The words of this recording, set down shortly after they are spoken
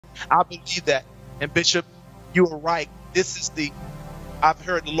I believe that. And Bishop, you are right. This is I've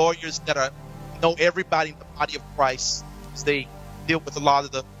heard lawyers that know everybody in the body of Christ. They deal with a lot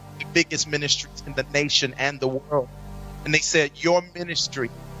of the biggest ministries in the nation and the world. And they said your ministry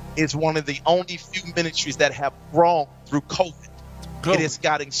is one of the only few ministries that have grown through COVID. It is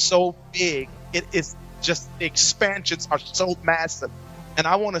getting so big. It is just, the expansions are so massive. And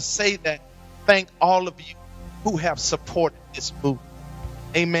I want to say that, thank all of you who have supported this movement.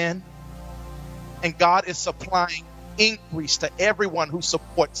 Amen. And God is supplying increase to everyone who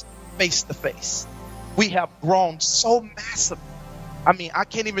supports face to face. We have grown so massively. I mean, I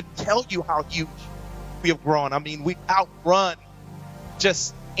can't even tell you how huge we have grown. I mean, we outrun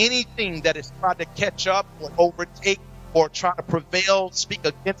just anything that is trying to catch up or overtake or try to prevail, speak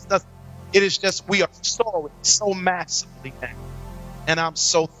against us. It is just, we are soaring so massively now. And I'm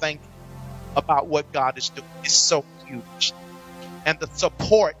so thankful about what God is doing. It's so huge. And the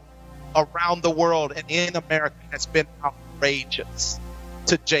support around the world and in America has been outrageous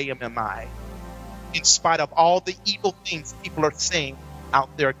to JMMI. In spite of all the evil things people are saying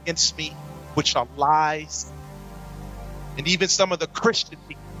out there against me, which are lies, and even some of the Christian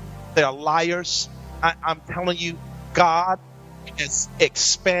people, they are liars. I'm telling you, God has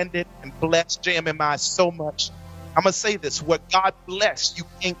expanded and blessed JMMI so much. I'm going to say this, what God bless, you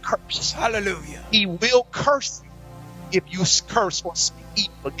can't curse. Hallelujah. He will curse you if you curse or speak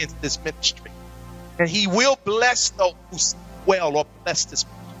evil against this ministry. And he will bless those who speak well or bless this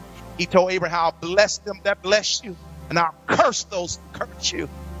ministry. He told Abraham, I'll bless them that bless you, and I'll curse those who curse you.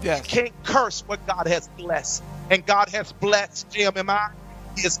 Yes. You can't curse what God has blessed. And God has blessed JMMI.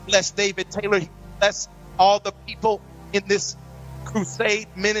 He has blessed David Taylor. He has blessed all the people in this crusade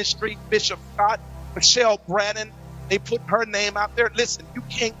ministry. Bishop Scott, Michelle Brannon, they put her name out there. Listen, you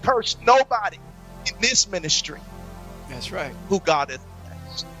can't curse nobody in this ministry. That's right. Who God has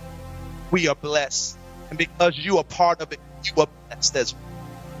blessed. We are blessed. And because you are part of it, you are blessed as well.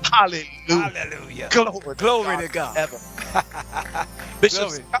 Hallelujah. Hallelujah. Glory to God.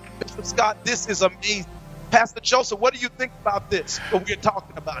 Bishop Scott, this is amazing. Pastor Joseph, what do you think about this? What we're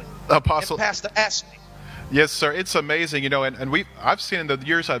talking about? Apostle. And Pastor Ashley. Yes, sir. It's amazing, you know, and I've seen in the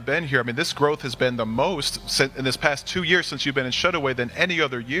years I've been here, I mean, this growth has been the most in this past 2 years since you've been in Shutaway than any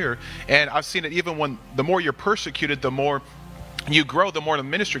other year. And I've seen it even when the more you're persecuted, the more you grow, the more the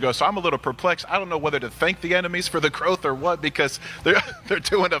ministry goes. So I'm a little perplexed. I don't know whether to thank the enemies for the growth or what, because they're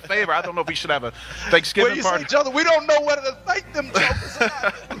doing a favor. I don't know if we should have a Thanksgiving party. Each other, we don't know whether to thank them, jokers.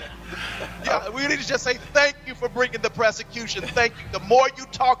 Yeah, we need to just say thank you for bringing the persecution. Thank you. The more you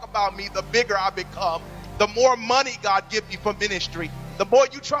talk about me, the bigger I become. The more money God gives me for ministry. The more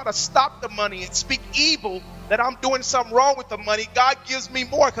you try to stop the money and speak evil that I'm doing something wrong with the money, God gives me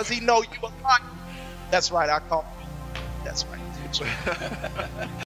more because he knows you a lot. That's right. I call. That's right.